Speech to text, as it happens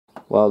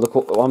Well, look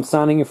what I'm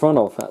standing in front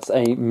of. That's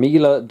a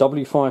Miele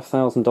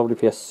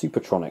W5000WPS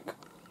Supertronic.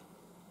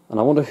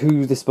 And I wonder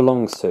who this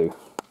belongs to.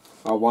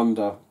 I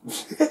wonder.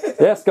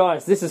 Yes,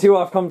 guys, this is who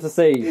I've come to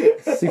see.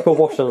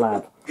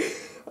 SuperWasherLab.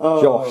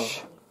 Oh.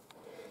 Josh.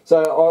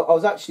 So I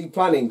was actually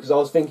planning, because I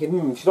was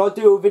thinking, should I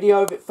do a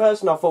video of it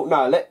first? And I thought,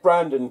 no, let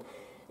Brandon.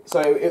 It's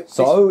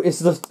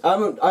the. I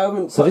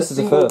haven't So put this a is the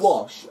single first.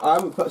 wash. I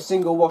haven't put a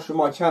single wash on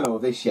my channel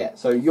of this yet.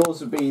 So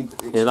yours would be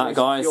Hear that,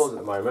 guys? yours at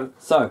the moment.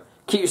 So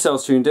keep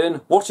yourselves tuned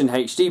in, watching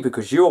HD,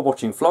 because you are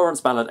watching Florence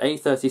Ballard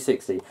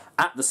A3060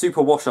 at the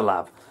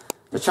SuperWasherLab.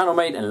 The channel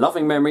made in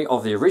loving memory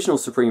of the original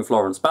Supreme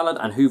Florence Ballard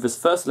and Hoover's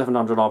first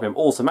 1100 RPM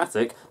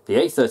automatic, the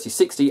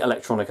A3060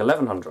 Electronic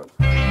 1100.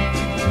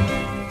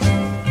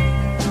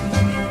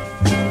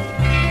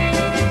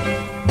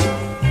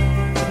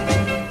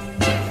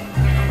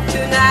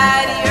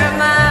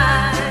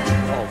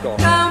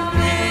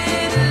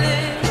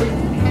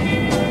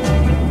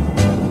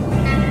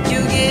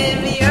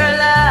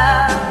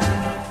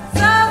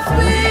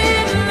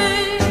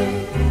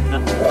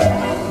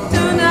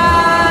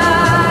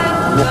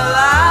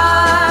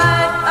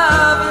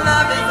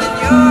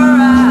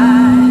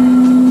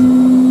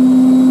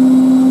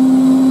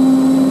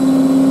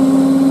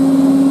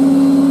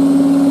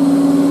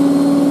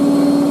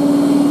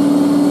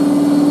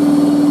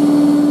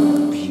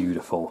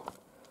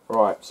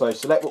 Right, so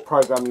select what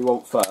program you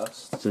want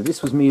first. So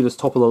this was Miele's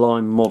top of the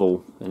line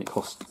model, and it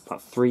cost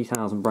about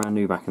 3,000 brand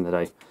new back in the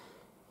day.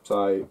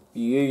 So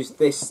you use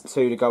this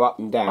two to go up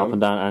and down. Up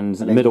and down, and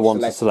the middle one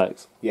to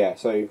select. Yeah,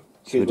 so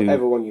choose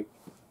whatever one you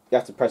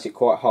have to press it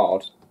quite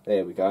hard.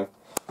 There we go.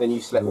 Then you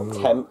select what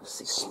temp,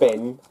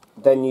 spin.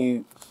 Then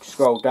you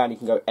scroll down. You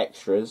can go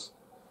extras.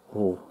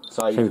 Oh,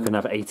 so you can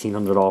have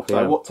 1800 RPM.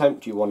 So what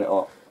temp do you want it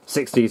at?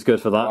 60 is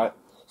good for that. Right.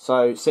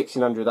 So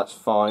 1600, that's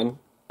fine.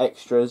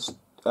 Extras.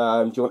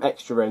 Do you want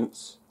extra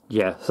rinse?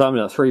 Yeah, so I'm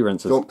at 3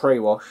 rinses. Do you want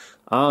pre-wash?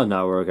 Oh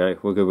no, we're okay.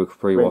 We're good with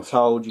pre-wash. Rinse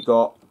hold, you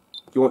got.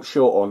 Do you want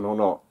short on or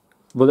not?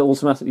 Will it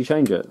automatically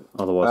change it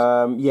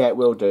otherwise? Yeah, it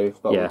will do,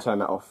 but we'll turn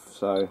that off.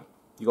 So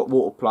you got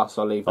water plus.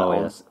 I'll leave that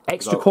on. Yes.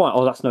 Extra quiet.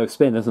 Oh, that's no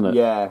spin, isn't it?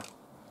 Yeah.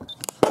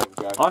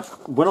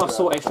 When I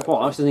saw extra quiet,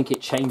 I used to think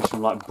it changed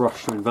from like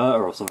brush to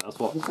inverter or something. That's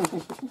what.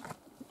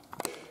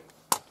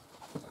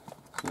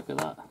 Look at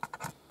that.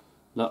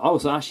 Look,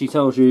 also actually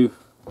tells you.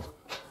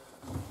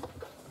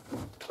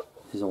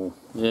 This is all.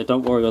 Yeah,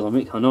 don't worry, guys.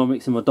 I know I'm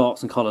mixing my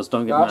darks and colours.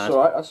 Don't get mad. That's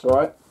alright. That's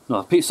alright.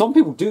 No, some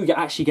people do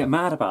actually get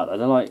mad about that.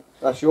 They're like,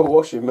 "That's your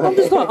washing, mate." I'm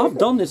just like, I've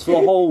done this for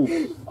the whole.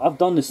 I've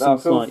done this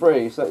since feel like.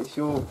 free. So it's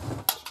your.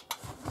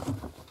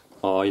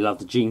 Oh, you love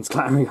the jeans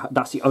clattering.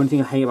 That's the only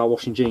thing I hate about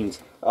washing jeans.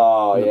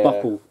 Oh, and yeah. The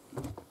buckle.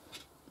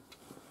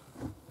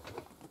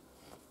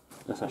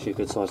 That's actually a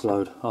good sized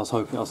load. I was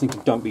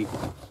thinking, don't be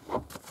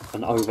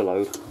an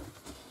overload.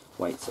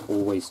 Wait, it's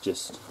always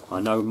just.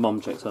 I know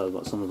Mum checks hers,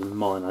 but some of them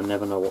mine. I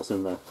never know what's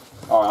in there.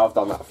 Alright, I've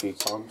done that a few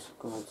times.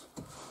 God.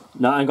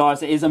 No, and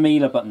guys, it is a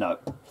Miele, but no.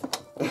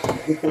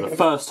 For the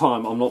first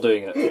time, I'm not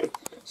doing it.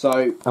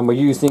 So. And we're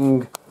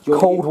using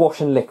cold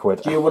washing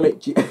liquid. Do you want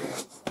it? Do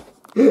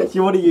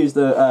you want to use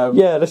the?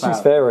 Yeah, let's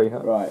use Fairy.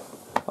 Right.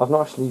 I've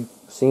not actually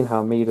seen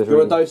how Miele's. Do you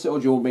want to dose it, or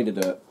do you want me to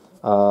do it?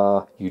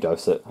 You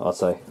dose it, I'd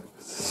say.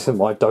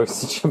 My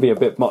dosage should be a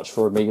bit much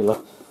for a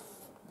Miele.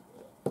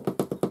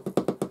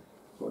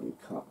 Body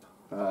cup.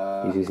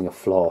 He's using a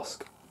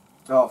flask.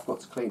 Oh, I've got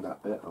to clean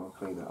that bit. I'll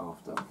clean it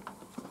after.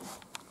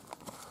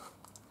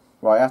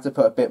 Right, I have to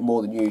put a bit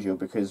more than usual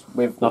because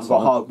we've got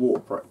hard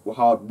water.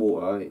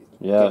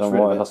 Yeah, don't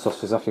worry. That's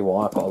exactly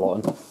why I put a lot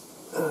in.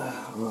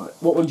 Right.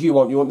 What one do you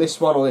want? You want this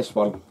one or this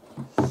one?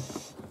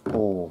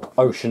 Oh,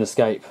 Ocean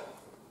Escape.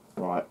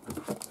 Right.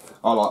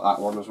 I like that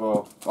one as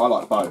well. I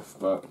like both,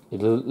 but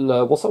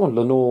what's that one?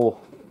 Lenore,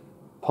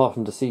 Apart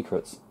from the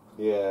Secrets.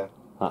 Yeah.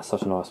 That's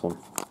such a nice one.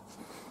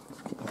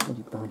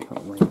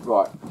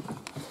 Right.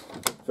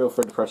 Feel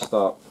free to press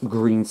start.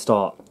 Green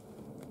start.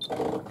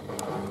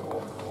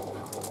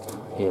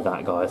 Hear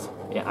that, guys?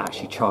 It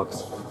actually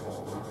chugs.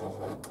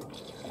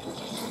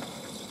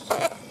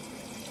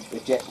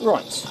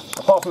 Right.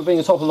 Apart from it being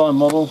a top of the line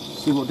model,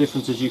 see what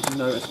differences you can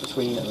notice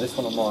between this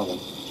one and my one.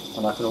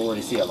 And I can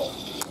already see a lot.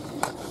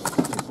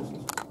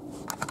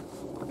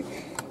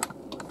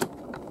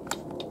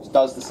 It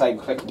does the same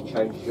click and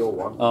change as your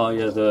one. Oh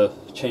yeah, the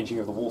changing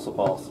of the water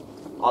path.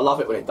 I love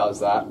it when it does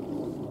that.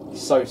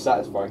 It's so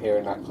satisfying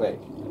hearing that click.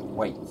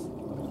 Wait.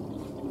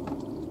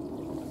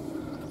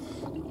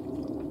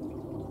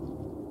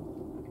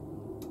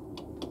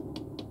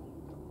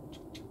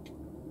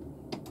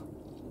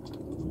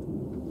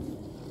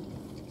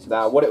 So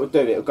now what it will do,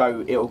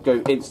 it'll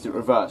go instant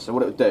reverse. So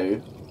what it'll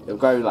do, it'll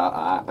go like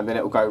that, and then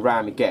it'll go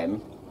round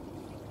again.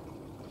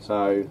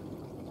 So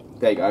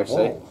there you go.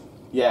 See?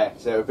 Yeah.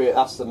 So it'll be,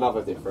 that's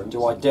another difference.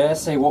 Do I dare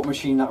say what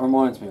machine that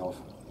reminds me of?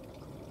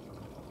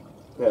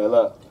 Yeah,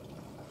 look.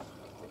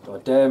 Do I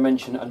dare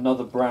mention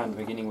another brand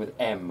beginning with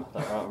M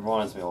that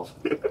reminds me of?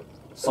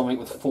 Something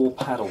with 4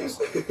 paddles.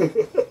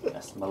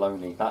 Yes,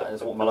 Maloney. That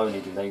is what Maloney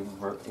do.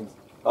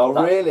 Oh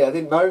really? I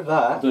didn't know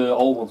that. The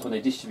old ones when they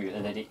distribute,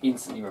 and they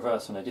instantly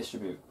reverse when they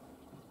distribute.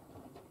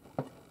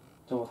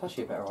 So it's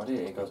actually a better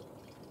idea. It goes.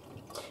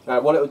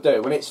 Now, what it will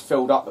do, when it's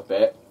filled up a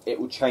bit, it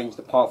will change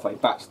the pathway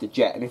back to the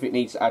jet, and if it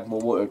needs to add more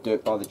water, it'll do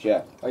it by the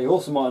jet. Oh, you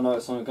also might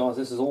notice something, guys.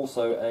 This is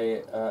also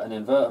an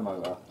inverter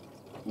motor.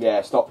 Yeah,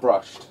 it's not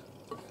brushed.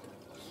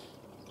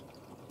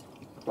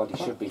 Bloody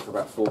should be for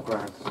about £4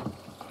 grand.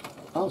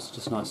 Oh, it's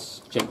just nice,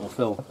 gentle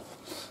fill.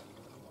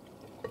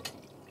 It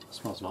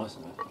smells nice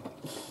in there.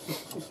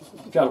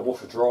 If you had a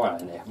washer dryer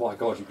in there, my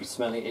God, you'd be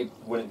smelling it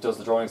when it does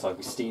the drying side. You'd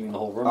be steaming the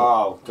whole room.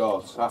 Oh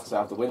God, I have to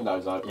have the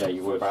windows open. Yeah,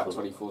 you would. About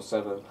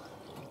 24/7.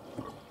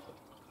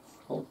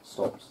 Oh,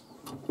 stops.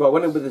 Well,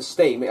 when with the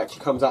steam, it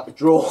actually comes out the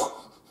drawer.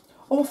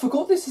 Oh, I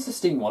forgot this is a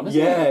steam one,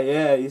 isn't it?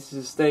 Yeah, this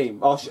is a steam.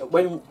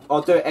 When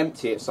I'll do it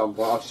empty at some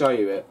point, I'll show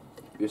you it.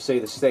 You'll see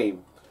the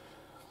steam.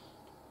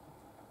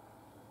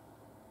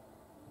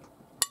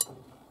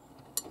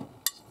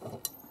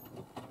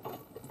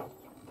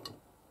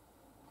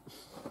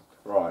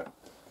 Right.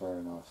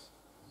 Very nice.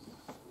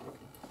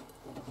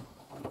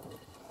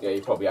 Yeah,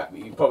 you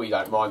probably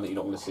don't mind that you're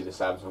not going to see the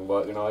Samsung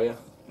working, are you?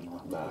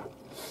 No. Nah.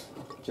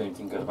 The only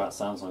thing good about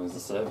Samsung is the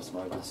service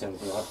mode. That's the only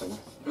thing I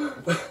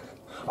think.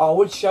 I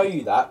would show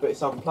you that, but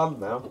it's unplugged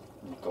now.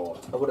 Oh God.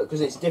 I would,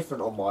 because it's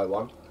different on my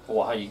one.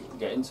 Or how you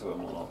get into it or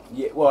not.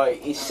 Yeah, well,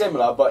 it's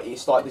similar, but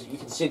it's like you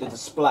can see the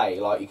display.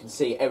 Like you can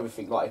see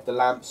everything. Like if the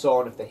lamp's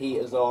on, if the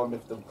heater's on,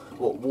 if the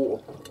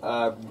water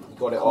you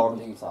got it I on. can't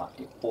believe that.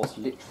 It was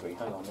literally.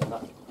 Hang on,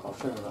 I'll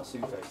show you that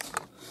suitcase.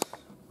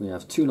 We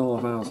have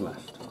 2.5 hours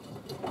left.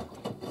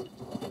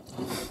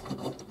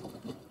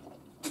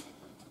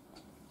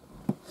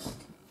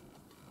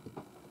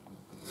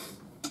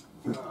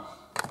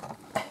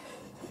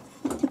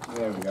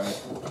 There we go.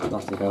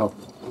 Bloody hell.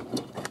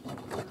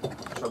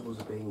 Troubles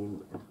of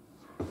being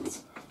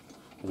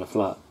In a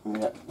flat.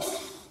 yeah.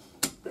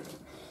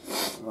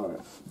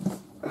 Right.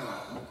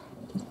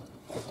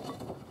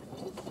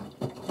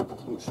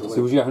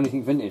 So would you have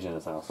anything vintage in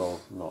this house or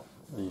not?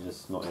 Are you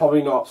just not yet?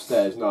 Probably not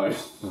upstairs. No.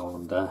 No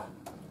one there.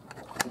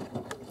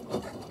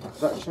 Is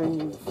that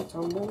changing the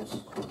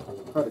tumbles?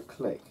 I heard a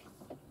click.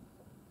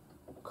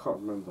 Can't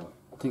remember.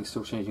 I think it's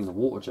still changing the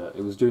water jet.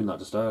 It was doing that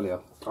just earlier.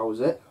 Oh, was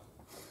it?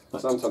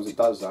 Sometimes it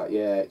does that.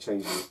 Yeah, it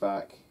changes it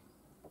back.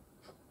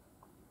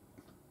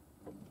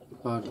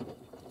 God,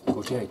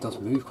 yeah, it does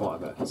move quite a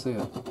bit. I can see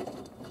it.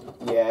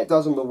 Yeah, it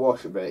does on the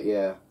wash a bit.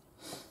 Yeah.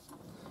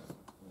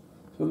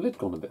 Your lid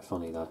gone a bit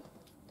funny there.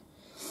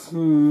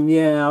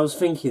 Yeah, I was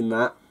thinking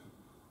that.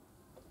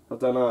 I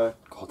don't know.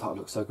 God, that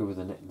looks so good with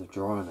the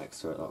dryer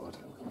next to it. That would.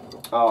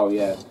 Oh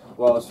yeah.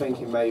 Well, I was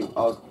thinking maybe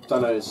I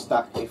don't know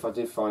if I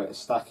did find it to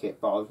stack it,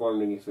 but I was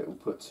wondering if it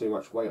would put too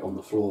much weight on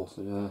the floor.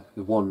 So, yeah,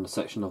 the one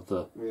section of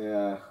the.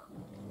 Yeah.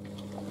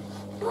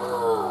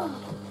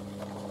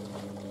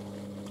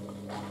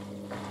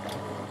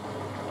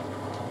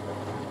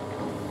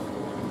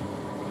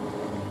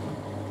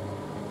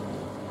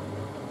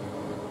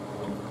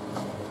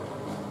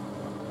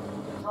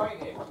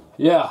 Training.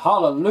 Yeah,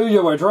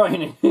 hallelujah, we're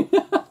draining.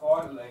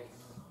 Finally.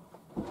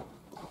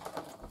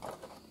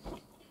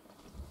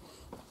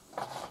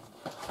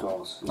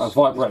 I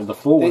vibrated the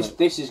floor.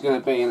 This is going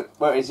to be.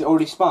 Well, is it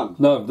already spun?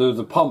 No, there was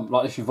a pump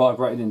like this. You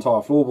vibrated the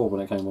entire floorboard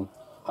when it came on.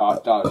 Oh,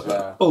 it does.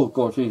 Yeah. Oh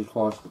God, Jesus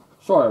Christ!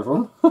 Sorry,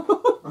 everyone.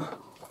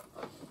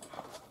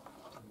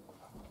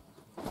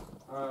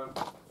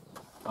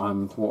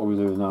 What are we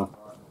doing now?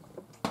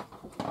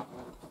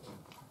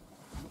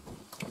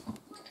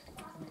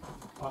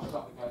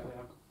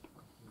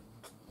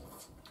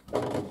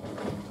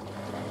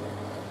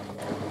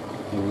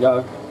 Here we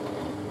go.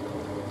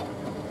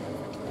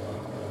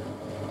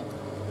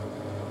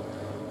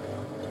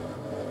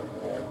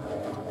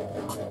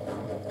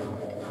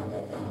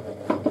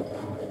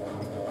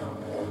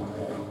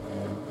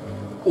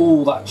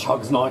 Oh, that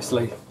chugs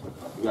nicely.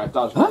 Yeah, it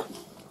does. Huh?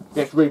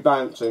 It's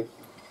rebalancing.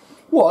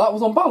 What? That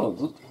was on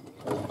balance?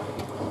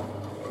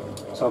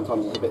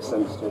 Sometimes it's a bit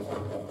sensitive.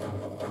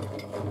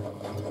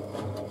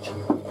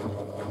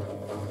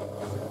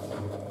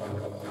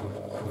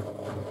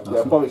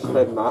 Yeah, probably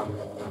spin that.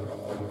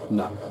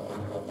 No.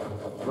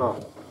 Oh,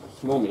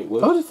 normally it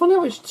would. Oh, it's funny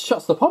how it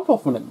shuts the pump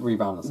off when it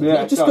rebalances.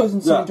 Yeah, it just it goes in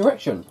the same does.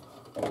 direction.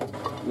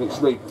 And it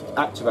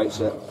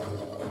reactivates it.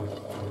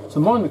 So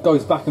mine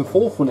goes back and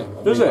forth when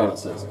it Does it?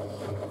 rebalances.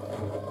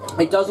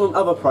 It does on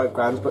other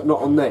programs, but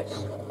not on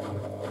this.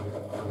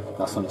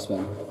 That's when it's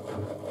spin.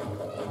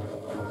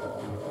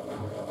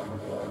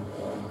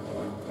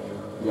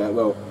 Yeah, it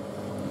will.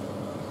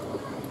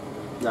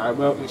 No,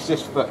 well, it's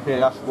this foot here,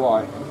 that's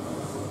why.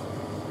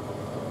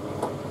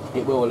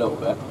 It will a little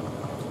bit.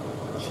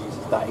 Jesus,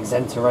 that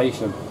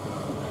exenteration.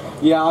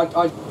 Yeah,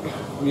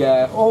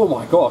 yeah. Oh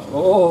my God.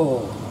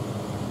 Oh.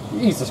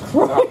 Jesus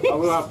Christ. I'm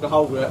going to have to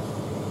hold it.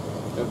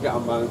 It'll get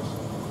unbalanced.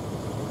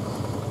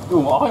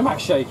 Oh, my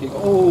iMac's shaking.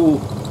 Oh.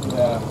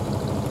 Yeah.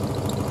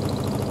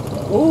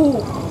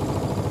 Oh.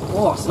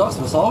 Oh, so that's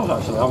massage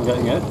actually I'm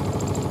getting it.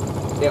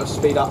 It'll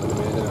speed up in a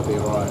minute, then it'll be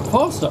alright.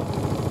 Faster.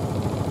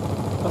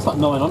 That's like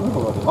 900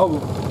 already. Oh.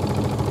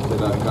 But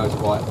no, it goes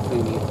quite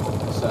thingy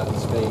at a certain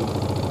speed.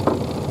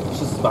 It's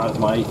just as bad as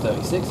my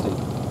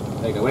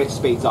A3060. There you go, when it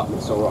speeds up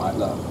it's alright,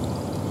 look.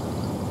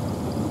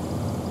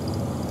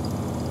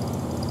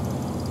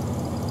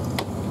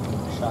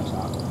 catch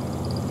that.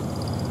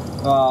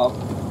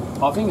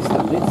 I think it's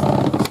the lid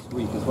this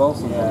week as well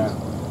sometimes.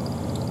 Yeah.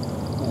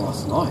 Oh,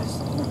 that's nice.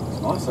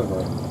 It's nice over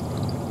here.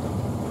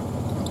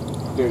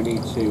 Do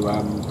need to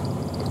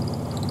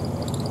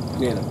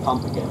near the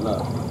pump again,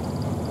 look.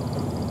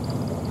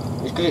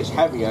 It's because it's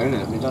heavier, isn't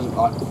it? I mean, it doesn't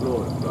like the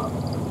flooring, but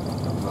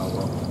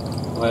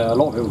Well, a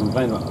lot of people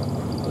complain about it.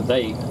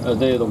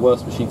 They're the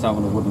worst machine to have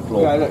on a wooden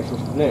floor. yeah, look, it's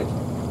just lid.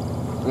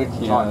 We need to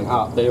tighten it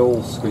up. They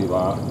all scream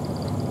out.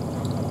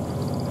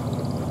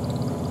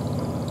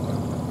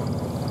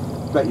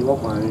 Bet you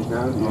want one of these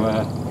now, don't you? Oh,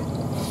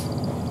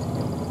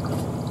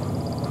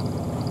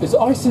 yeah. Is the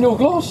ice in your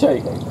glass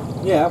shaking?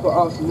 Yeah, I've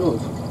got ice in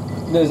yours.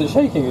 No, is it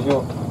shaking as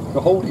you're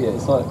holding it?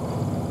 It's like...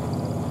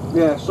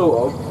 Yeah,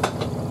 sort of.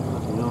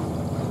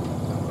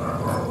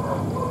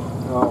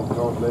 Oh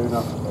God,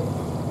 Luna.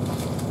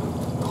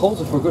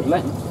 Holds it for a good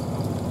length.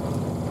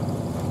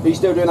 Are you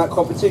still doing that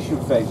competition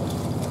thing?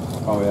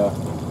 Oh yeah.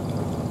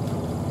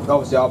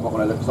 Obviously I'm not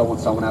going to look because I want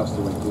someone else to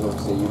win, because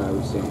obviously, you know,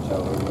 we've seen each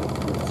other and we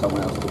want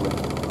someone else to win.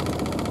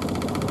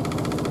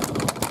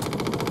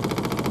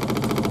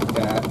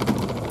 Yeah.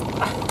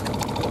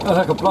 That's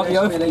like a bloody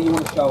Yes, oath. Miele, you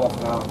want to show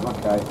off now?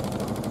 Okay.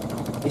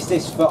 It's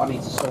this foot I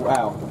need to sort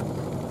out.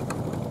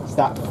 It's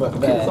that foot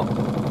there.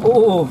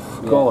 Oh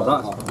God,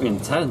 Yeah. that's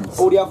intense.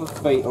 All the other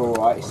feet are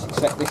alright,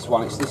 except this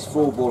one. It's this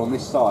floor ball on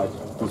this side.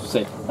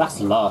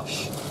 That's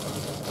lush.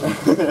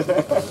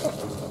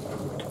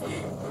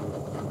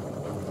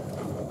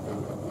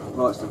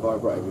 Likes to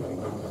vibrate everything.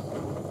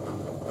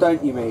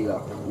 Don't you,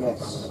 Miele?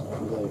 Yes,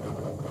 you do.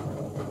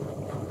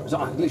 So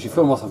I can literally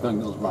feel myself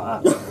going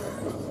like that.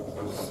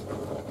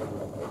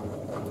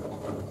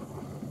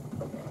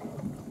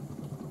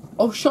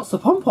 Oh, shuts the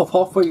pump off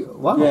halfway.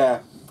 Wow. Yeah.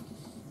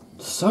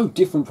 So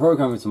different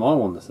programming to my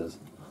one, this is.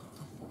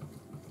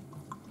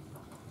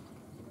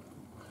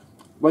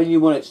 When you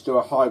want it to do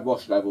a high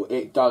wash level,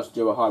 it does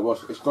do a high wash.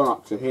 It's gone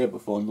up to here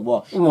before in the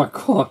wash. Oh my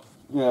God.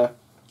 Yeah.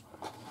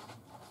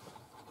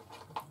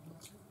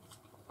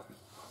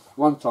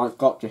 One time it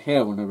got up to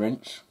here on the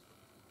rinse.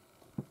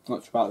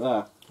 Not about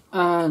there.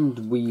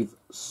 And we've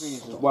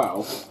As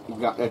well,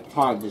 their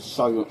time is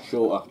so much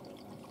shorter.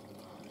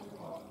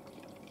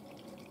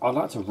 I'd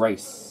like to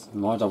race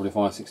my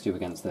W560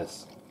 against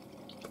this.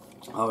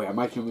 Oh yeah,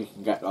 imagine we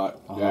can get like,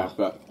 Oh. yeah,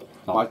 but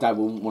Oh. my dad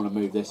wouldn't want to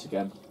move this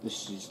again.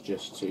 This is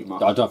just too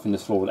much. I don't think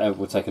this floor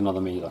would take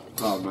another Miele.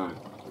 Oh no.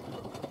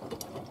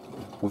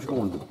 We've got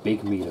one of the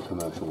big Miele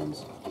commercial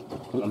ones.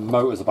 The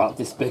motor's about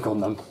this big on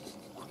them.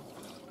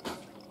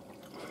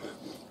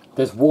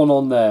 There's one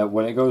on there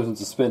when it goes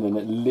into spin and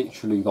it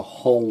literally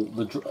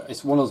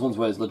it's one of those ones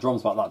where the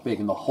drum's about that big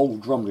and the whole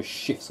drum just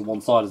shifts to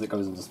one side as it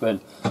goes into spin.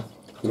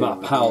 The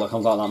amount of power that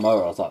comes out of that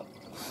motor, I was like...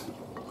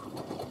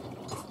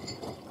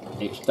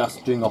 That's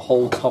doing a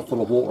whole tub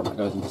full of water and it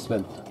goes into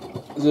spin.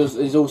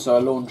 There's also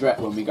a laundrette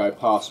when we go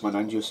past, man,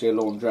 and you'll see a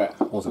laundrette.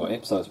 Also got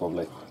Ipsos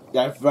probably.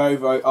 They're very,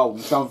 very old,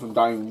 and some of them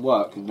don't even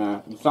work. And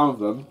some of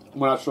them,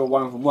 when I saw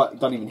one of them work, they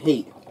don't even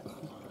heat.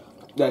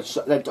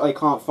 They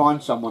can't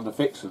find someone to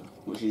fix them,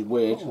 which is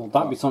weird. Well,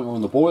 that'd be something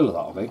on the boiler,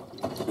 that'll be.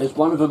 There's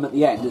one of them at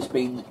the end that's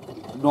been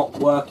not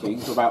working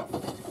for about,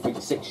 I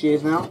think, 6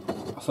 years now.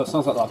 So it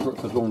sounds like that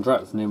Brookford laundrette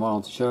that's near my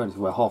auntie Shirley's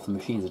where half the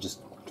machines are just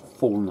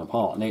falling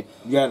apart. And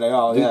Yeah, they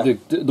are, yeah.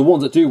 the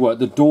ones that do work,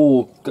 the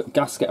door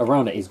gasket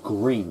around it is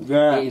green.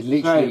 Yeah, It is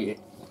literally...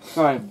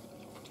 Same.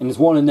 And there's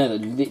one in there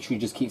that literally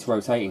just keeps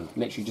rotating.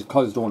 Literally just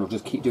close the door and it'll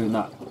just keep doing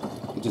that.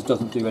 It just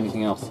doesn't do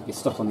anything else. It's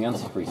stuck on the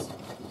antifreeze.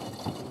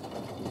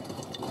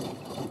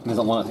 And there's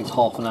that one that takes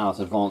half an hour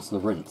to advance the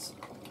rinse.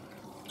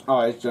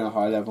 Oh, it's doing a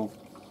high level.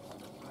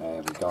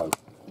 There we go.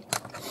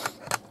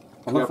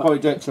 I'll probably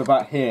do it to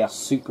about here.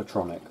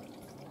 Supertronic.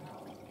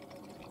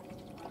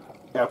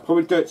 Yeah, I'll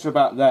probably do it to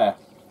about there.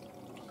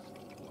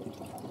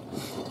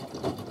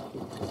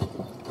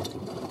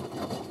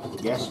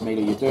 Yes, Miele,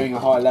 you're doing a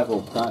high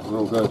level. That's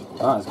real good.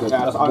 That is good.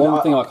 Yeah, That's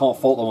one thing I can't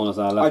fault them on is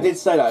their level. I did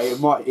say that it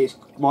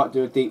might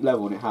do a deep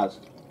level, and it has.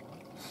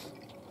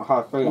 I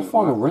have a feeling. My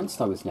final rinse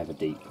though is never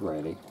deep,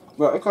 really.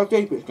 Well, look how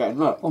deep it's getting.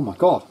 Look. Oh my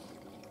God.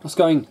 That's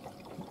going...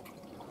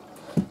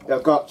 It'll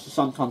go up to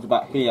sometimes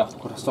about here.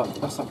 God, that's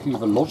like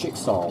either Logic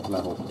style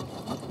level.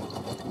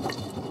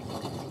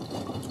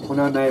 When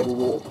I enable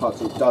water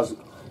puddles, it does. Do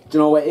you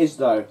know what it is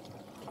though?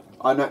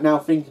 I'm now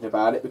thinking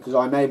about it because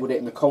I enabled it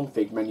in the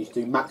config menu to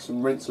do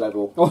maximum rinse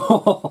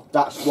level.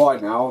 That's why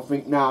now. I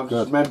think now I've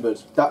just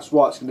remembered. That's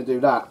why it's going to do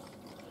that.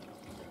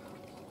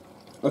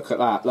 Look at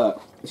that.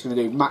 Look, it's going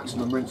to do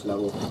maximum rinse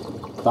level.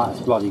 That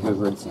is bloody good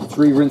rinsing.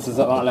 3 rinses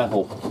at that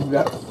level.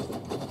 Yep.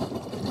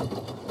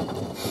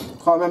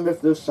 Can't remember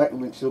if the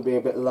second rinse will be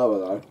a bit lower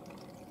though.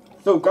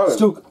 Still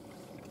going.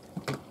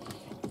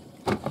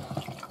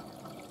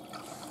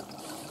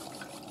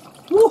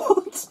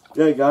 What?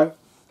 There you go.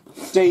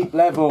 Deep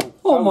level.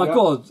 Oh my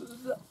God.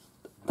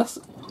 That's...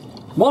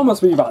 Mine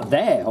must be about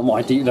there on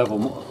my deep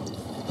level.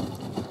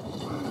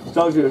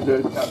 Told you,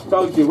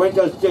 when it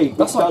does deep,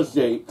 That's it like, does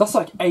deep. That's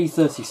like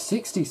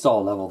A3060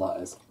 style level,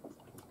 that is.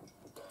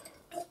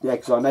 Yeah,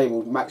 because I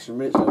enabled maximum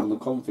minutes on the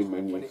config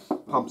menu. When it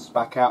pumps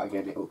back out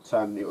again, it'll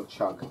turn, it'll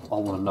chug. I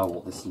want to know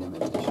what this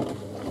limit is.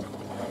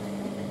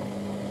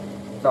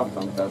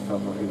 Sometimes it does,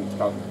 sometimes it even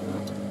chug.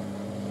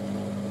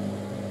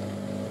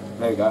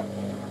 There you go.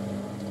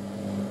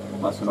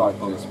 That's right.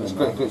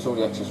 It's all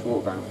the excess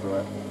water going through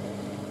it.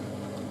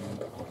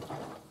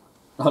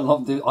 I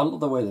love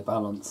the way they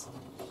balance.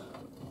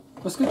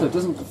 It's good though, it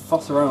doesn't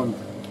fuss around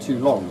too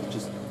long, it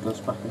just goes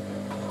cracking.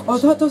 Oh,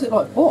 that does it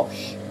like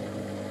Bosch?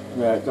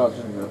 Yeah, it does,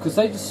 doesn't it? Because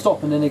they just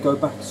stop and then they go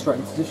back straight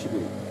into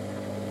distribute.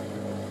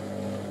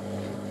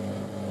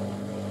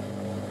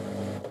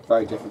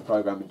 Very different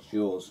programming to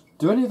yours.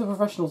 Do any of the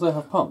professionals there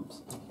have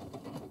pumps?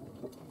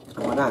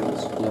 My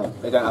nans? Yeah.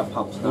 They don't have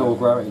pumps, no. They're all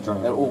gravity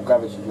drain. They're all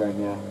gravity drain,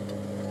 yeah.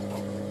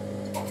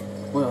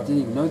 Well, I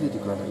didn't even know they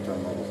did gravity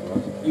drain models for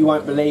those. You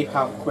won't believe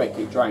how quick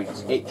it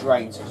drains. It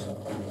drains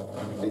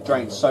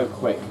so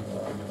quick.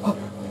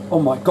 Oh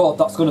my god,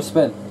 that's going to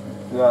spin.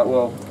 Yeah,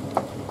 well.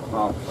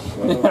 Oh,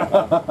 shit.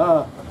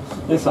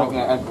 It's like an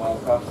egg well,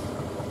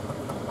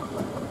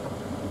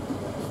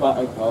 that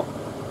egg well.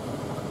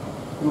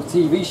 Your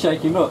TV's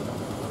shaking, look.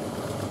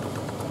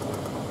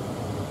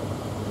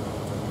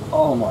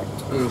 Oh my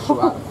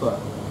god.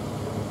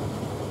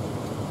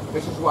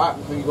 This is what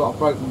happens when you've got a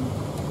broken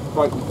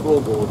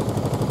floorboard.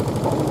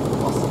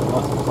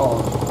 That's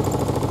hard.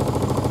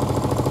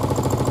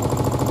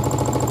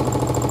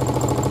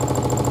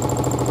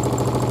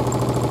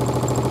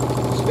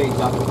 Speeds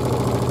up.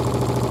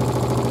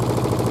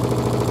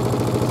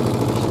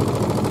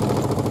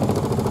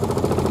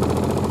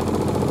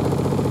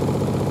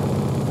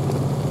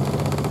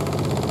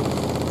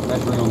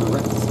 Measuring on the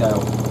Richter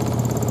scale.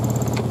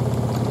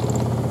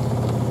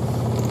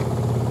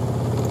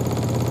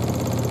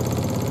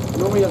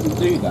 Normally doesn't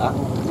do that. I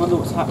wonder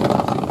what's happening. It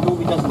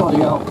normally doesn't do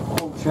that.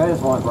 Oh, chair's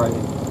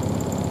vibrating.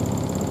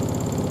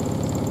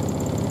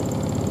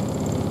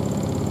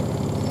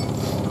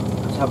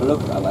 Let's have a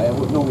look at that later.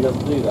 It normally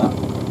doesn't do that.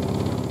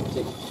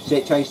 See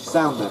it changed the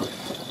sound then?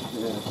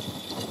 Yeah.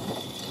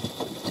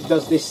 It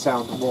does this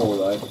sound more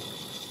though.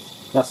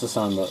 That's the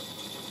sound that.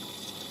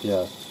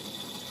 Yeah.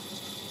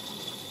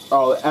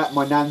 Oh, at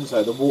my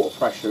Nanzo, the water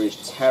pressure is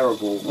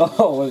terrible.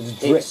 Oh, well,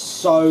 it's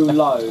so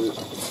low.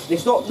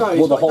 It's not. No. It's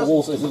well, the not, hot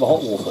water is it the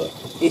hot water?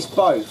 It's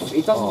both.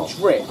 It doesn't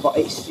drip, but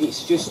it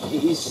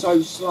is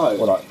so slow.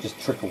 Well, like just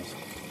trickles.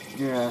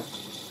 Yeah.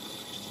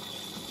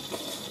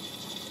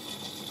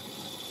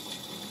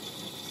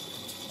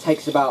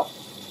 Takes about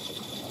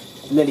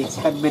nearly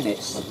 10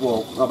 minutes,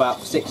 well,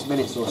 about 6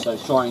 minutes or so,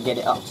 try and get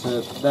it up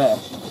to there.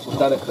 For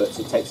delicates,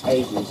 it takes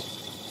ages.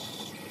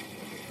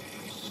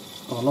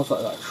 Oh, I love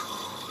that.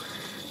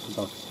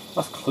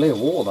 That's clear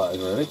water, that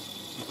is, really.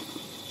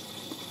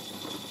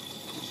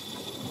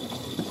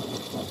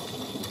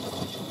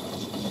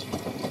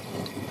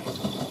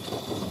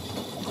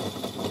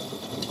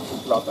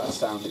 Love that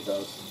sound it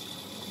does.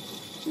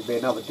 It'll be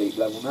another deep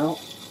level now.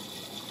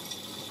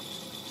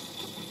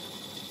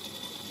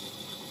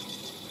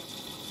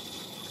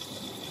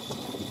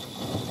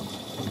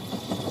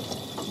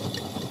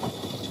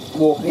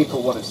 More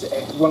people want to see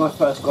it. When I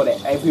first got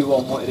it,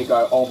 everyone wanted to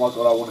go, oh my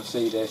god, I want to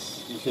see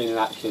this machine in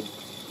action.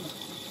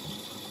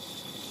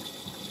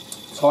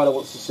 Tyler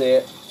wants to see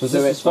it. So is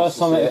this the first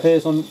time it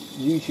appears on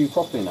YouTube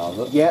properly now, is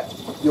it? Yeah,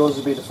 yours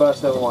will be the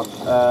first ever one.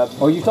 Have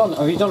you done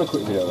a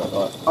quick video of it?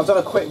 Like, I've done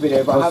a quick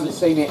video, but I haven't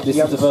seen it. This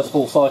is the first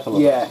full cycle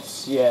of it?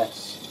 Yes, yeah.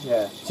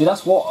 See,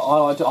 that's what I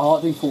like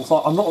doing full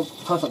cycle. I'm not a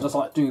person that just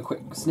like doing a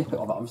quick snippet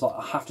of it. I'm just like,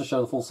 I have to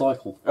show the full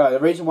cycle. The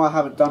reason why I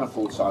haven't done a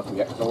full cycle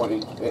yet, because I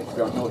wanted it to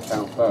be on your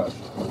channel first.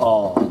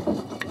 Oh,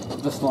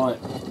 just like...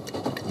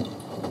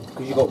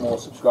 Because you've got more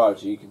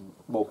subscribers, so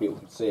more people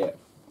can see it.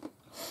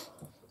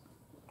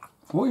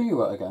 What are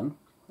you at again?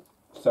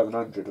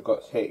 700, I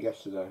got hit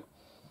yesterday.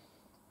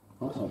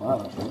 That's not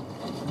bad, actually.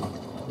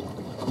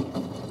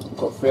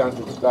 Got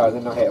 300 to go,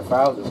 then I hit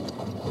 1,000.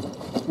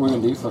 What are you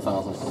going to do for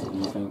 1,000, do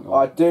you think?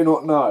 Or... I do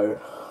not know.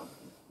 I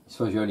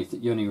suppose you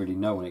only really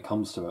know when it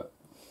comes to it.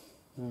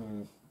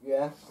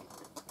 Yeah.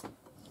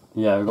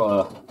 Yeah, we've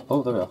got a...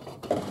 Oh, there we are.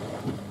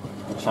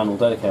 A channel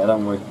dedicated,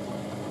 haven't we?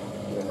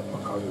 Yeah,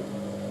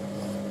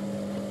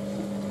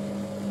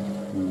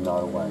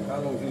 No way.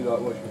 How long do you like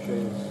washing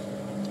machines?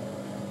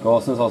 Well,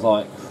 since I was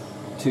like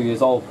 2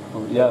 years old.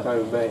 Yeah. Same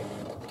with me.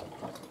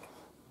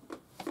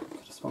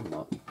 Could have spun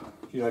that.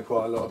 You know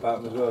quite a lot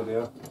about them as well, do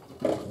you?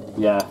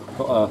 Yeah,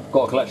 got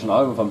a collection at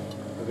home of them.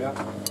 Have you?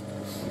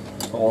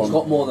 He's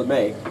got more than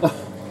me.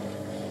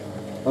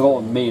 I've got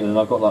one Miele and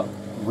I've got like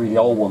really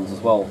old ones as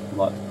well.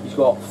 Like He's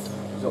got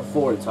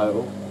 4 in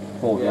total.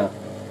 4, yeah.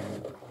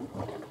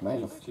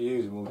 Amazing. Do you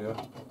use them all, do you?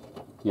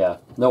 Yeah,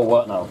 they all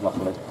work now,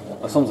 luckily.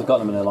 As soon as I got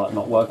them and they're like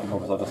not working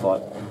properly, so I just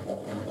like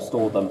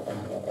stored them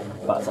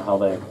back to how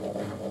they...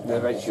 Then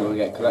eventually you want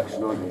to get a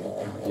collection, aren't you?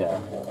 Yeah.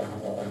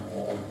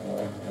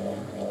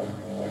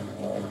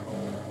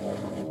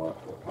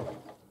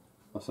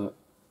 That's it.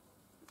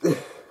 Gives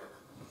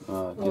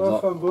Well,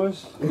 up. fun,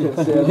 boys.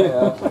 Is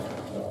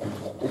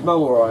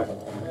Mum alright?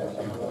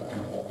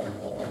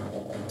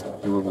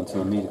 You will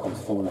until a meter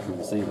comes falling through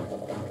the ceiling.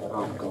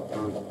 Oh god,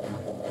 no.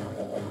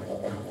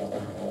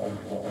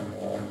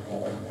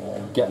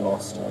 Get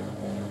lost.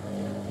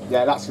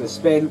 Yeah, that's going to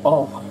spin.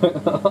 Oh.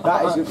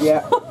 That is,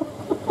 yeah.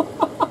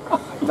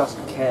 It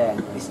doesn't care.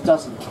 It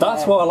doesn't care.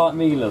 That's why I like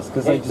Miele's,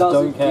 because they just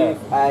don't care. It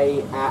doesn't give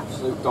a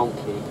absolute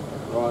donkey,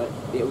 right?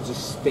 It will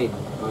just spin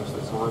most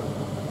of the time.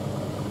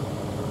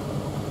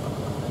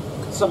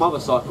 Some other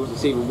cycles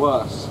it's even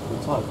worse.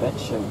 It's like bed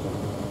shaking.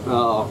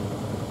 Oh.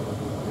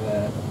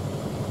 Yeah.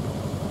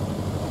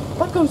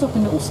 That goes up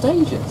in little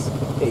stages.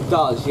 It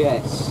does,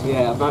 yes.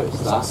 Yeah, I've noticed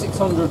It's that. like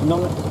 600,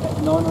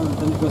 900,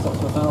 then it goes up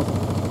to 1,000.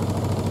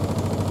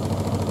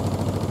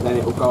 Then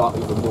it will go up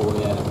even more,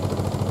 yeah.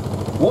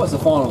 What is the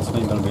final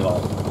spin going to be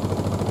like?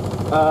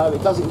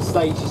 It does it in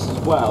stages as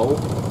well.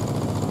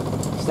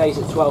 It stays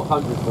at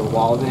 1200 for a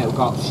while, and then it will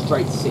go up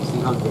straight to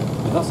 1600.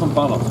 If that's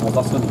unbalanced, well,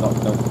 that's going to go.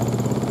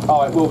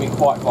 Oh, it will be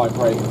quite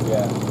vibrating,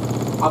 yeah.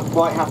 I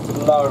might have to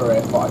lower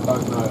it, but I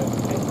don't know.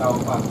 Depends how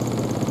fast.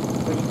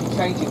 But you can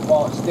change it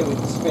while it's still in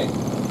the spin.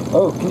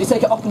 Oh, can you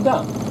take it up and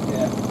down?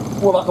 Yeah.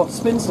 Well, like a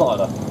spin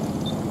slider.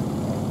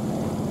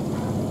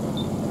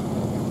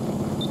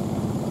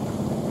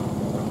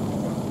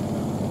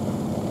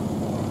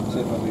 See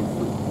if I move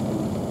through.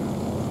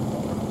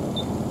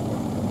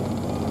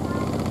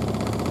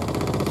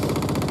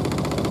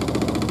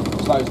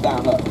 Slows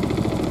down, look.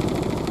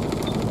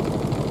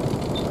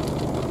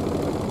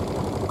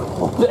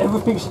 God,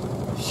 everything's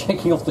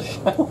shaking off the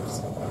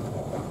shelves.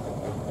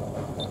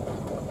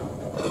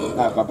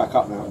 No, I've gone back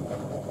up now.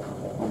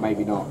 Or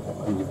maybe not.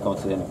 And you've gone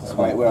to the end of the spin.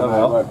 Wait, we're on There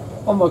we our are.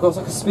 Oh my god, it's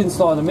like a spin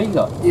slider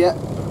Miele. Yeah.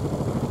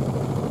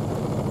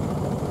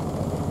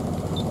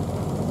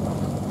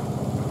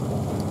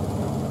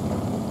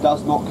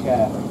 Does not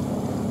care.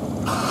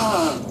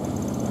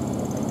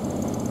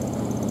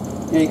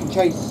 Yeah, you can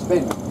change the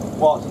spin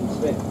while it's in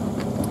spin.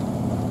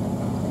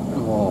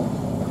 Whoa.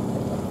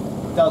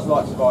 It does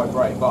like to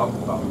vibrate, but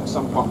at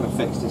some point I'm going to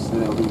fix this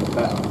and it'll be even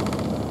better.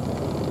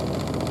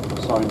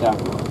 Slowing down.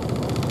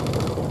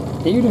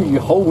 Even if you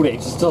hold it,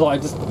 it's just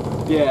like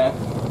Yeah.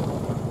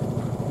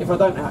 If I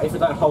don't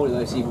hold it, though,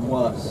 it's even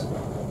worse.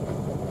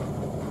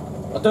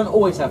 I don't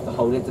always have to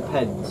hold it.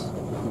 Depends.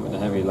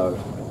 with a heavy load.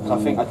 I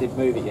think I did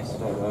move it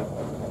yesterday though.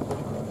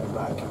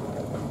 Back.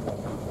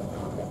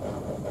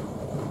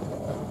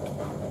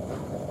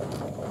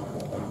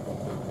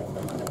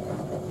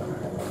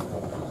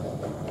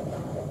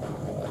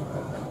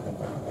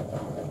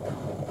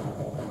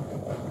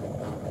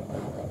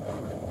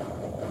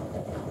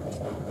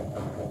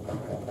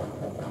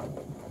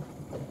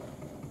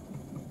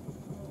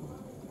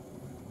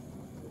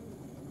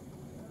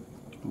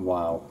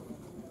 Wow.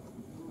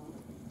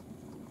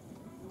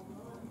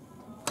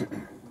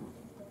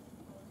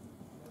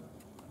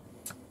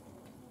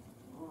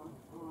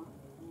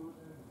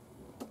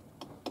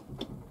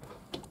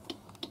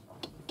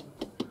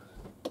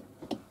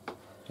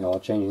 You are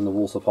changing the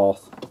water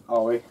path.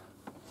 Are we?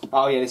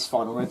 Oh yeah, this is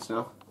final reds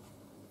now.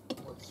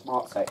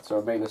 Smart Tech to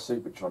a Miele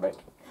Supertronic.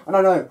 Oh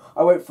no,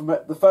 I went from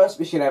the first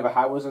machine I ever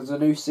had was a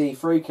new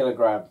C3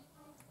 kilogram.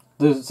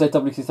 The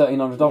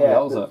ZWC1300W, Yeah,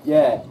 that was it?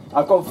 Yeah,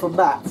 I've gone from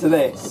that to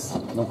this.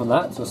 Not from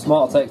that to a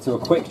Smart Tech to a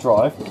Quick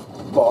Drive,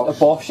 Bosh. a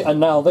Bosch,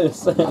 and now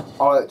this.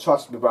 Oh,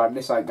 trust me, Brad,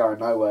 this ain't going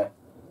nowhere.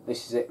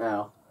 This is it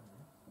now.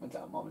 My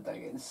dad, mum and dad are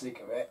getting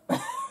sick of it.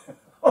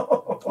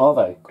 Are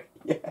they?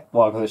 Yeah.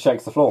 Why? Because it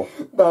shakes the floor.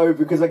 No,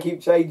 because I keep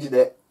changing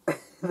it.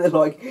 They're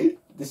like,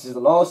 this is the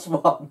last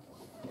one.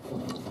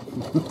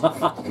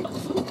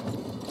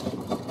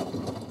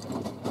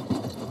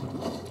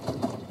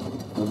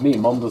 With me,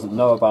 Mum doesn't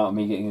know about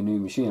me getting a new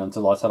machine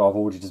until I said I've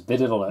already just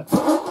bidded on it.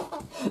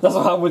 That's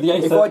what happened with the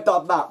A30. If I'd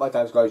done that, my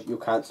dad goes, you're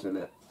cancelling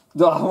it.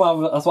 That's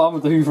what happened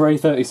with the Hoover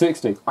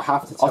A3060. I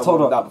have to tell I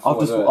told Mum her, that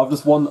before I do it. I've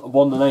just won an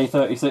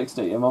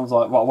A3060, and Mum's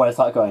like, right, where's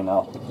that going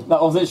now?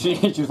 That was it. She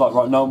was like,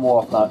 right, no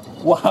more of that.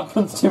 What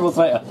happens 2 months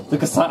later? The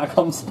cassette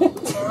comes in.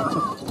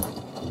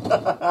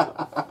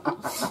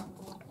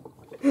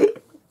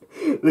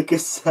 The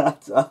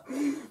cassette.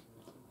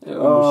 The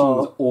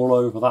machine's all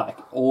over that.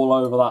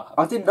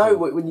 I didn't know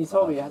when you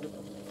told me you had it.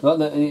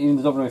 In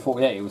the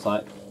W48, it was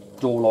like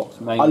door locked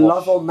main I wash.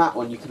 love on that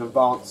one you can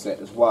advance it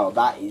as well.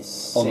 That is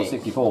sick. On the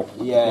 64.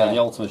 Yeah. The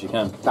Ultimates you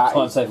can. That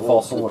Time is saver, fast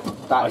awesome. forward.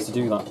 That I used to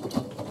do that.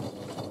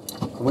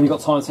 And when you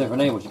got time saver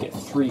enabled, you get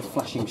 3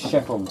 flashing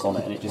chevrons on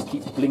it, and it just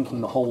keeps blinking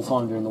the whole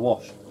time during the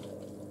wash.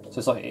 So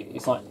it's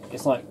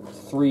like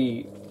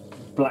 3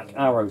 black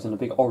arrows in a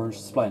big orange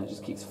display, and it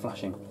just keeps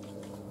flashing.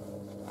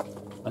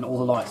 And all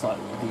the lights, like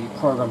the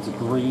programs are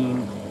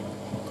green.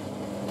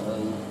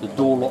 The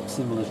door lock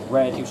symbol is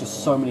red. It was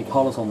just so many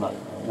colours on that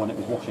when it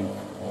was washing.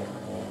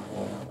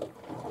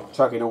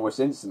 Chugging almost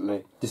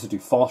instantly. This would do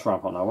fast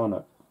ramp up now, won't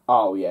it?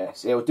 Oh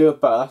yes, it will do a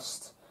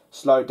burst,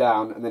 slow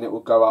down, and then it will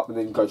go up and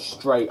then go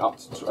straight up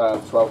to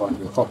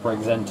 1200. Proper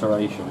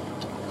exenteration.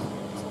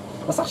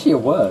 That's actually a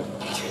word.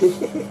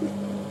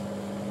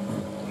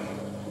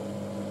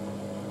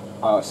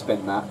 I'll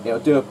spin that. It'll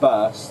do a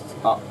burst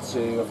up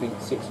to, I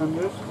think,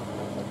 600. I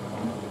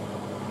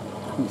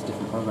think it's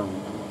different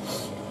programming.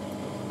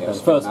 It'll The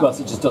spin first that. burst,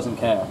 it just doesn't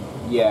care.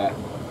 Yeah.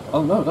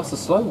 Oh no, that's a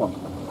slow one.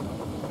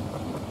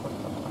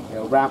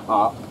 It'll ramp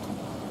up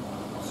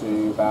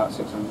to about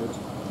 600.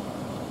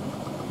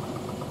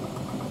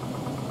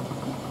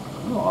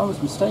 No, I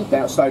was mistaken.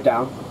 Then it'll slow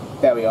down.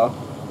 There we are.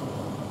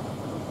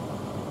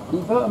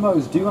 Inverter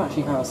modes do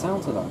actually have a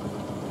sound to them.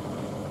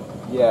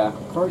 Yeah.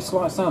 Very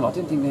slight sound. I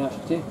didn't think they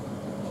actually did.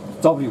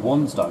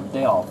 W1s don't.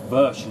 They are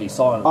virtually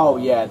silent. Oh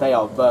yeah, they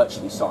are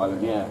virtually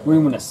silent. Yeah.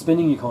 When they're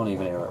spinning, you can't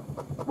even hear it.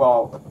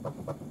 Well,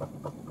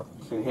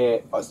 you can hear.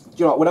 Do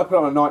you know what, when I put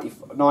on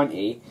a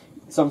 90,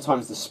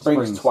 sometimes the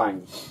springs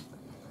twang.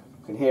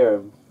 You can hear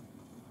them.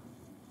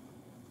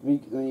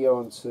 Then you go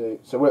on to.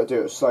 So what it'll do,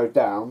 it'll slow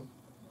down,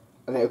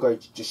 and then it'll go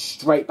just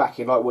straight back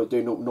in like what it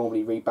do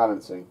normally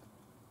rebalancing.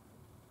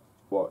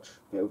 Watch.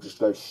 It'll just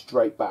go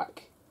straight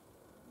back.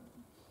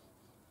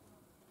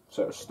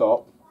 So it'll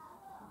stop.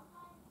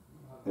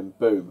 And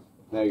boom.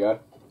 There you go.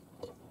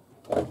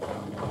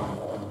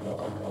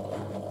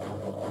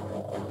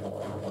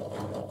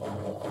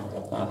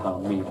 That's how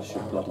Miele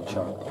should bloody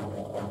choke.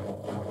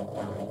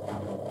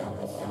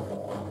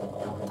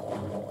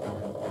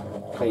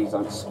 Please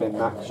don't spin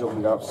that because you're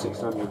going to go up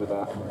 600 with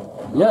that.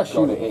 Yeah,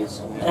 God, it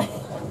is.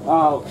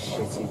 Oh,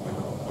 shitty.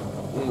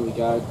 Here we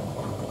go.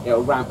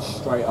 It'll ramp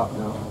straight up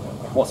now.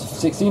 What's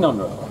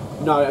 1600?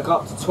 No, it'll go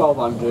up to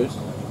 1200.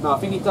 No, I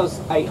think it does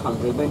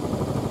 800. Then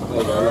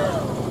there you go.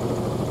 Look.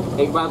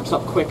 It ramps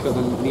up quicker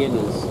than the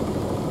inners.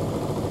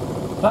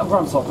 That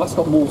ramps up. That's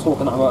got more torque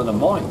in that motor than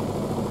mine.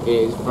 It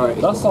is very.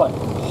 That's like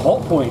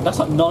hot point. That's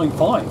like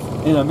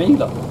 9.5 in a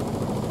Miele.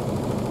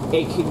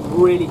 It can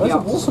really get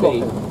up to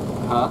speed.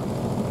 Huh?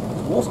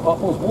 Water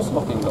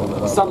locking a little bit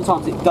though.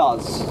 Sometimes it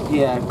does,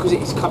 yeah, because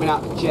it's coming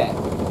out the jet.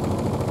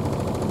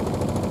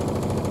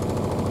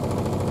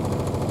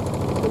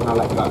 Then I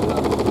let go.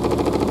 Look.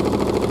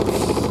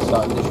 It's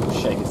like literally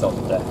shake itself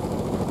to death.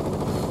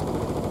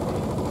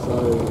 So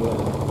yeah.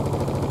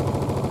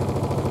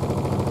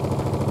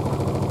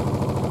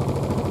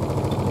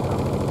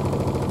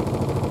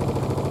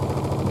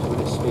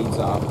 Speeds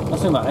up.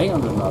 That's about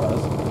 800 now, that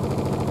is.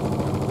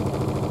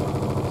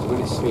 So when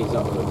it speeds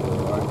up a little bit,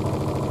 right?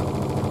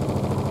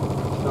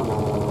 Come on.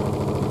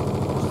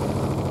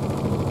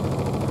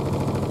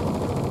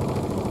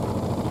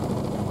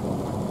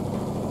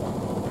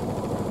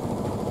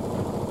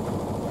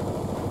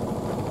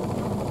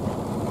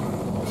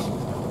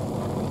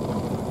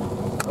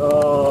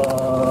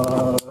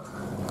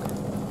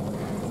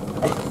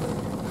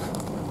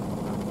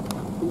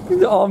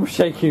 The arm's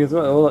shaking as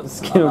well, all that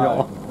skin on your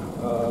arm.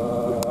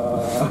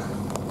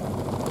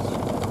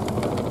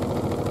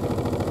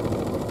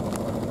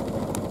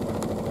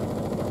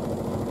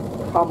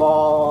 Come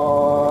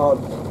on!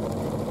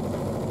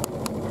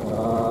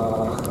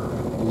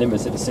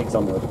 Limited to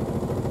 600.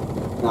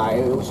 No,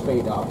 it will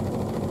speed up.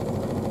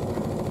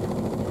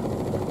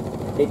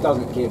 It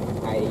doesn't give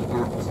a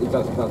it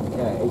doesn't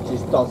care. It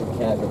just doesn't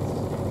care.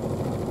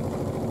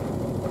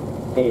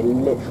 It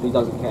literally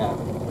doesn't care.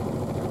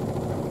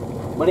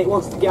 When it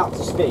wants to get up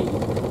to speed,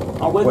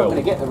 we're not going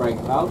to get the rate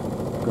cloud.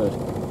 Good.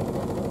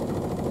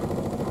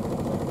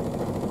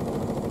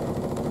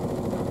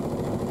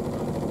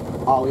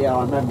 Oh yeah,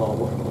 I remember.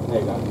 There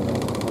you go.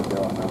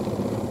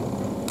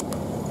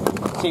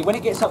 See, when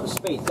it gets up to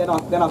speed, then I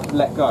can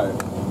let go.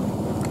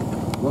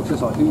 Looks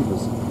just like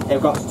Hoovers. It'll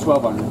go up to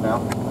 1200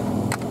 now.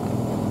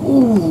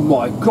 Oh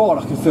my god,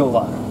 I can feel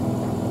that.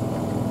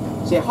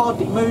 See, it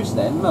hardly moves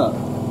then, look.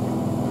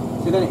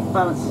 See, then it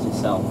balances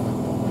itself.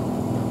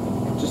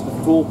 Just the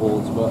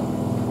floorboards, but...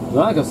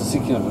 When that goes to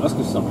 1600, that's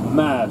going to some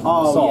mad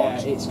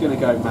massage. Yeah, it's going to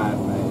go mad,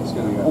 mate. It's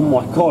going to go Oh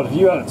my god, if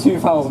you had a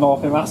 2000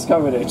 RPM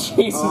Asco with it, Jesus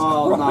Christ.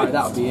 No,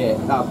 that would be it.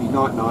 That would be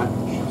night-night.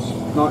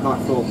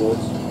 Night-night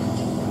floorboards.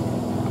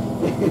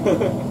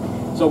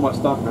 It's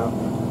almost done now.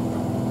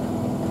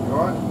 You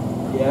alright?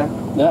 Yeah.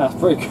 Yeah, that's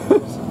pretty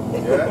good.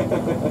 Yeah?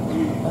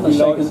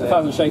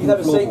 Hasn't shaken You've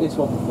never seen this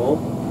one before?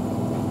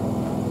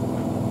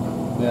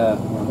 Yeah,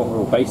 I've got a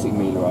real basic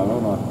Miele around,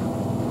 haven't I?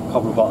 A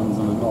couple of buttons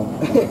and a knob.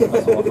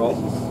 That's what I've got.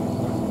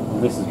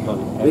 And this is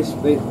bloody heavy.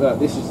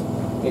 This is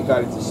it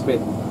going to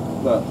spin.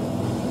 Look,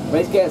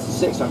 when it gets to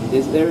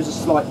 600, there is a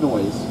slight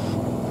noise.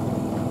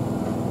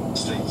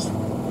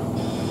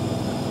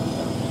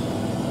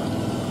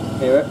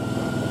 Hear it?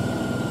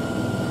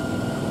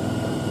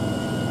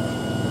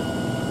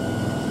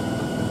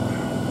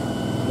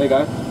 There you go. I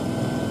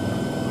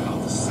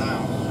love the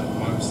sound of the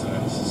motor.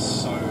 This is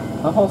so...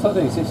 How fast is that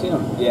doing?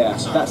 1600? Yeah,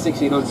 that's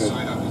 1600. So I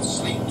could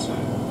sleep to.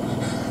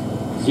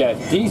 Yeah,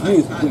 these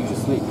moves put you to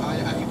sleep.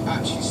 I could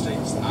actually sleep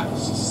to that.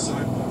 It's just so...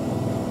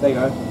 There you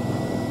go.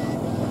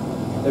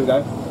 There we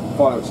go.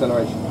 Final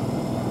acceleration.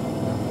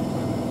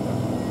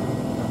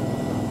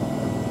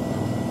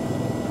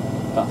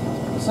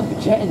 It's like a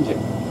jet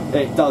engine.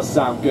 It does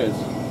sound good.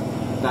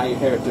 Now you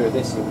hear it doing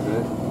this in a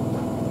minute.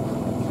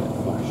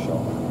 Flash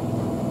shot.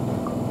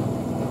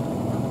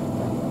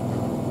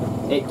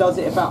 It does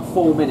it about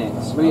 4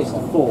 minutes. When it's to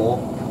 4,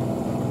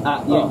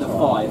 at the end of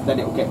 5, then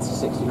it will get to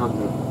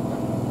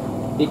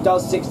 1600. It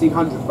does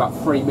 1600 for about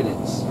 3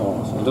 minutes.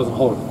 Oh, so it doesn't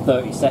hold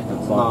 30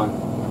 seconds like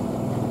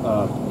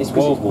No. It's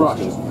because it's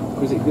brushed.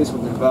 because this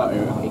one's inverter,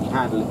 it can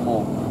handle it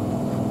more.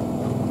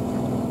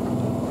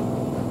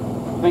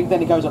 I think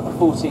then it goes up to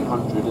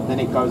 1400 and then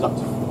it goes up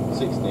to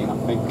 16, I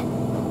think.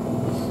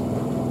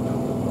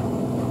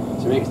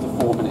 So it gets to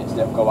 4 minutes,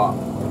 they'll go up.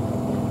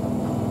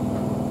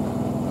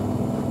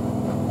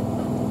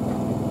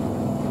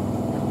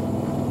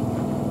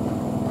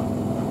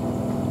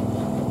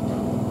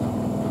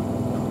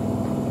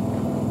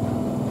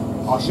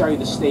 I'll show you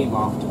the steam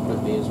after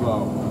quickly as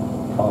well.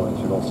 Oh, we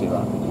should all see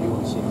that. You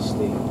want to see the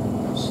steam.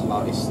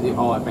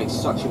 Oh, it makes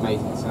such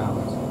amazing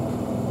sounds.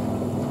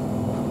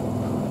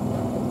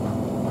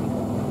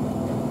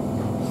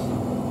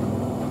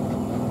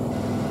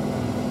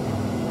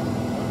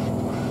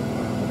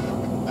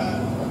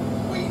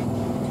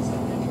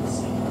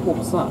 What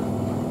was that?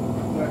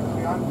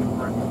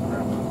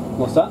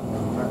 What's that?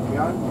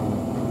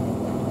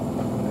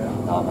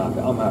 No,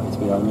 I'm happy to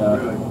be home, yeah.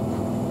 Really?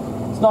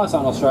 It's nice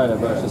out in Australia,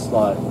 but it's just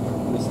like,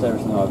 missed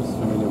everything I was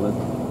familiar with.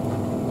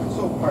 It's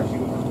sort of place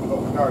you've got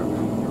to go with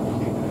when you're a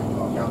kid and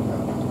like younger.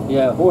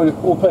 Yeah,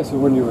 all places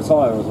when you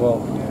retire as well.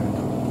 Yeah.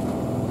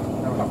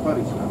 No, I've heard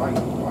it's an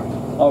amazing place.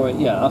 Oh,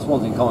 yeah, that's one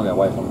thing you can't get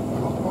away from.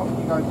 What did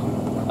you go to?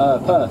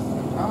 Perth.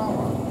 Oh,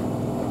 right.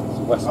 It's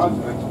Loads Western.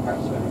 of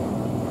expats there.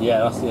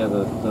 Yeah, that's the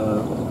what's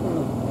it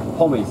called?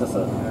 Pommies, that's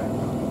it.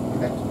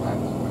 Yeah.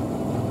 Expats.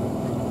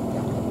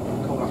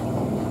 Call us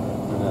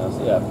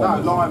pommies. Yeah, No,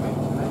 pommies. lime meat,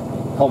 isn't it?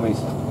 Pommies.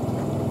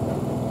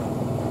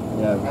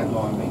 Yeah, And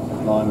lime meat. Isn't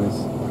it? limeys.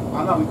 I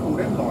know, we call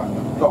them lime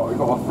meat. We've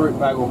got a fruit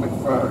bag on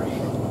McFurry.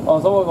 Oh,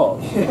 is that what I got?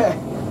 Yeah.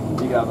 You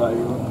can have that if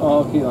you want. Oh,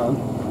 I'll keep that on.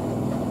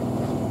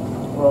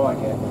 What do I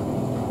get?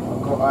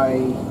 I've got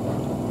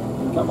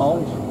Got my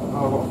orange.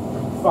 I've got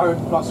phone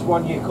plus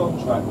 1 year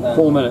contract there.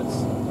 4 minutes.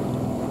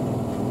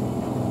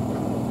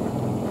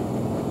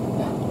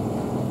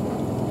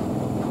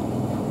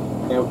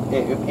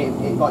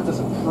 It like does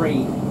a pre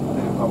and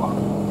then it'll go up.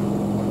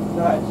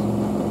 Guys,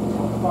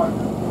 phone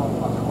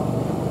plus 1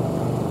 year.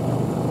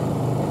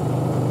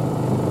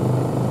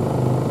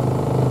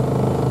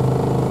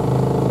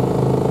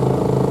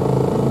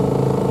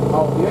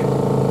 Oh, yeah.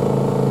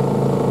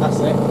 That's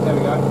it. There we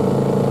go.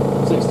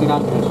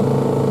 1600.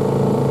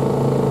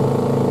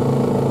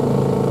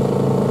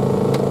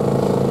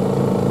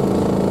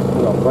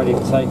 I'm ready to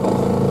take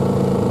off.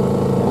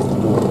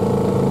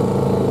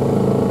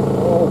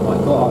 Oh my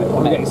god,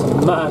 I'm getting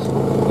some mad,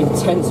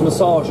 intense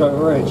massage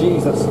over here,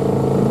 Jesus.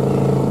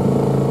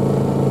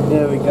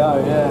 There we go,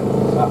 yeah.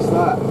 That's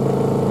that.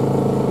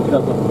 We could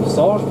have like a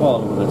massage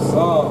parlour with this.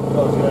 Oh,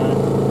 god, yeah.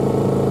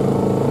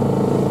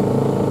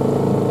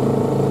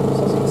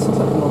 Sounds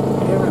like a lot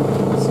of air in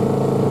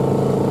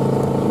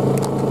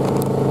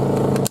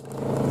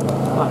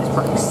that is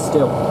pretty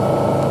still.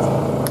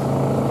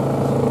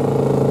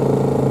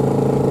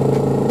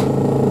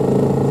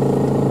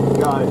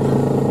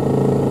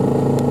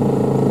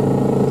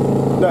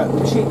 Look, the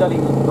machine doesn't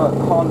even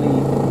hardly.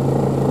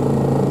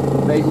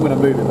 They even want to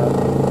move it though.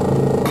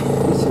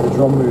 You see the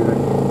drum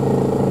moving.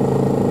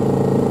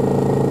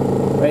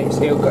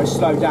 It'll go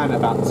slow down at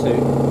about 2.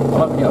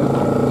 I'll open it up.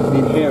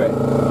 You can hear it. I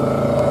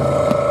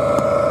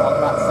was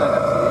about to say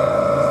that to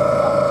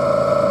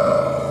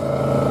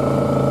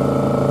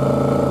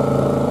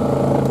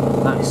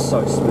you, That is so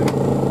smooth.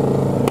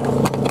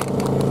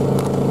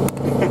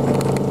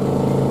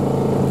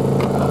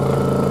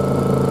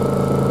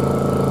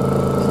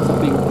 It's like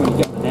being when you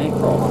get in an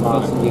aircraft, the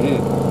first thing you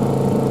hear.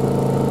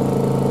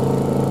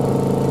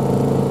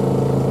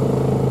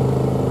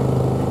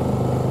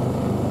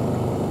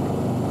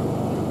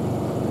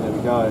 There we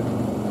go.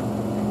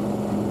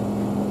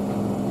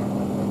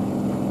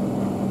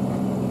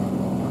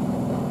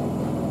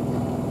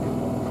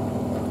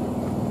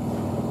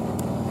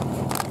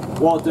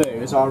 What I'll do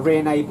is I'll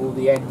re-enable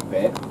the end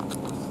bit.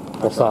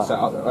 What's that? So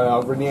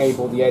I'll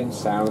re-enable the end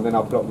sound and then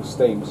I'll block the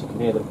steam so you can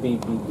hear the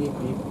beep beep beep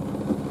beep.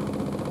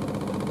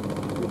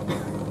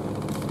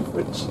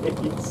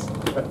 Jeez.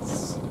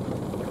 Yes.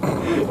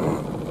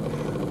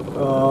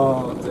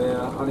 Oh dear,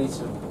 I need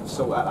to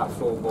sort out that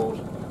floorboard.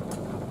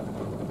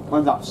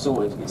 Once that's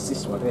sorted, it's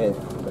this one here.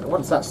 But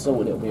once that's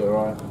sorted, it'll be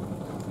alright.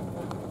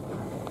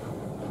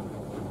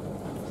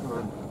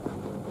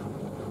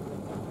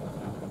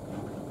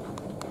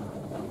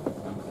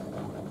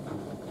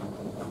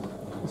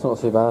 It's not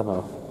too bad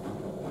now.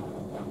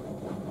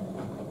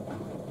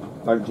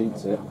 Don't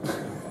jinx it.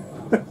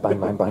 Bang,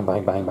 bang, bang,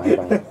 bang, bang, bang,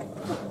 bang.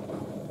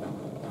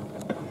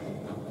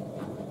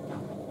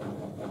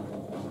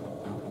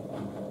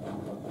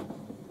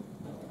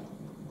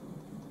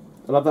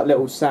 I love that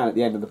little sound at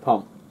the end of the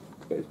pump.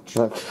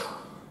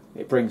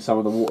 It brings some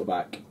of the water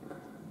back.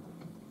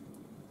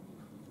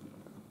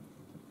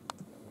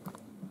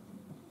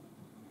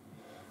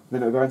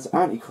 Then it'll go into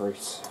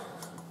anti-crease.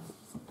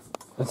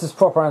 This is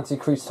proper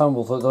anti-crease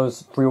tumbles, like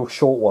those real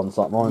short ones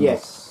like mine.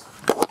 Yes.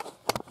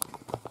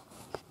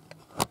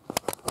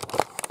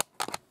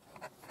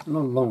 How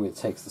long it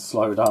takes to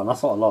slow down,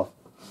 that's what I love.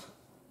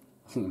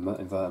 I think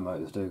inverter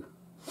motors do.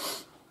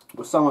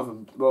 Well, some of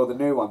them, well, the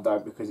new one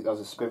don't because it does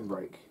a spin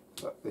brake,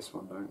 but this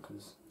one don't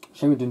because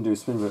Shame we didn't do a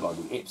spin brake like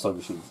the Ipso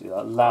machines,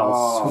 that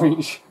loud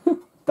screech.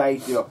 They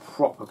do a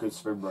proper good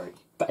spin brake.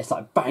 But it's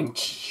like bang.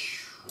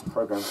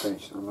 Program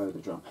finished, unload the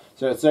drum.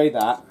 So it'll do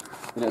that,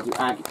 then it'll do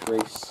agate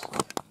grease.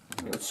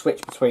 It'll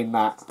switch between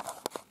that.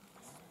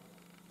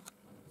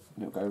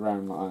 And it'll go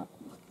round like that.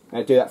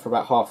 And it'll do that for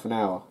about half an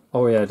hour.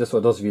 Oh yeah, that's what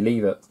it does if you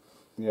leave it.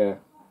 Yeah.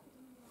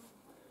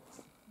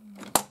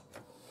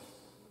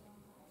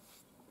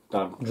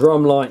 Done.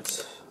 Drum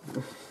lights.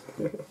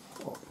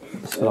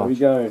 There we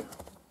go.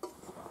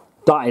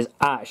 That is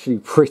actually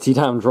pretty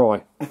damn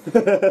dry.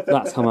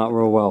 That's come out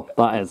real well.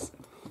 That is.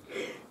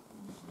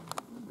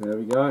 There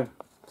we go.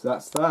 So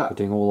that's that. We're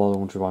doing all our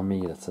laundry by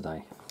Miele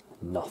today.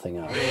 Nothing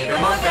else.